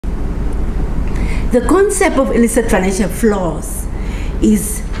The concept of illicit financial flows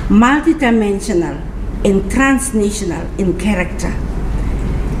is multidimensional and transnational in character,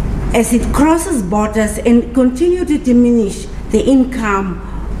 as it crosses borders and continues to diminish the income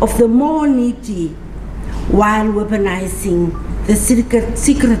of the more needy while weaponizing the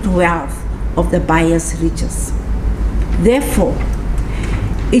secret wealth of the buyer's riches. Therefore,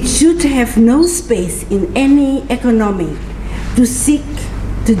 it should have no space in any economy to seek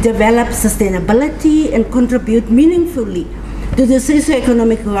to develop sustainability and contribute meaningfully to the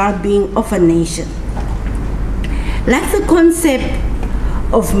socio-economic well-being of a nation. Like the concept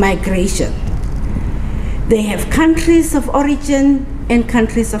of migration, they have countries of origin and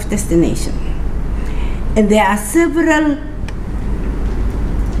countries of destination. And there are several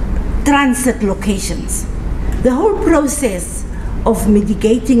transit locations. The whole process of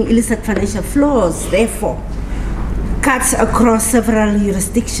mitigating illicit financial flows, therefore, cuts across several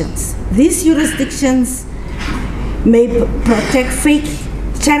jurisdictions. These jurisdictions may protect fake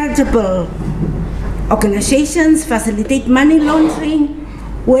charitable organizations, facilitate money laundering,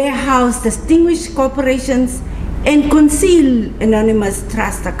 warehouse distinguished corporations, and conceal anonymous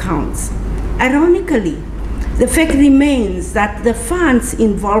trust accounts. Ironically, the fact remains that the funds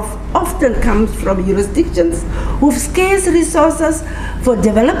involved often come from jurisdictions with scarce resources for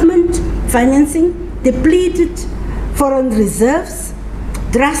development, financing, depleted foreign reserves,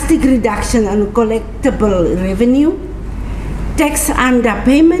 drastic reduction in collectible revenue, tax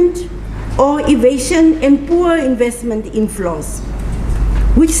underpayment, or evasion and poor investment inflows,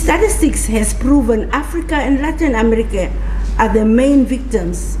 which statistics has proven Africa and Latin America are the main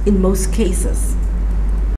victims in most cases.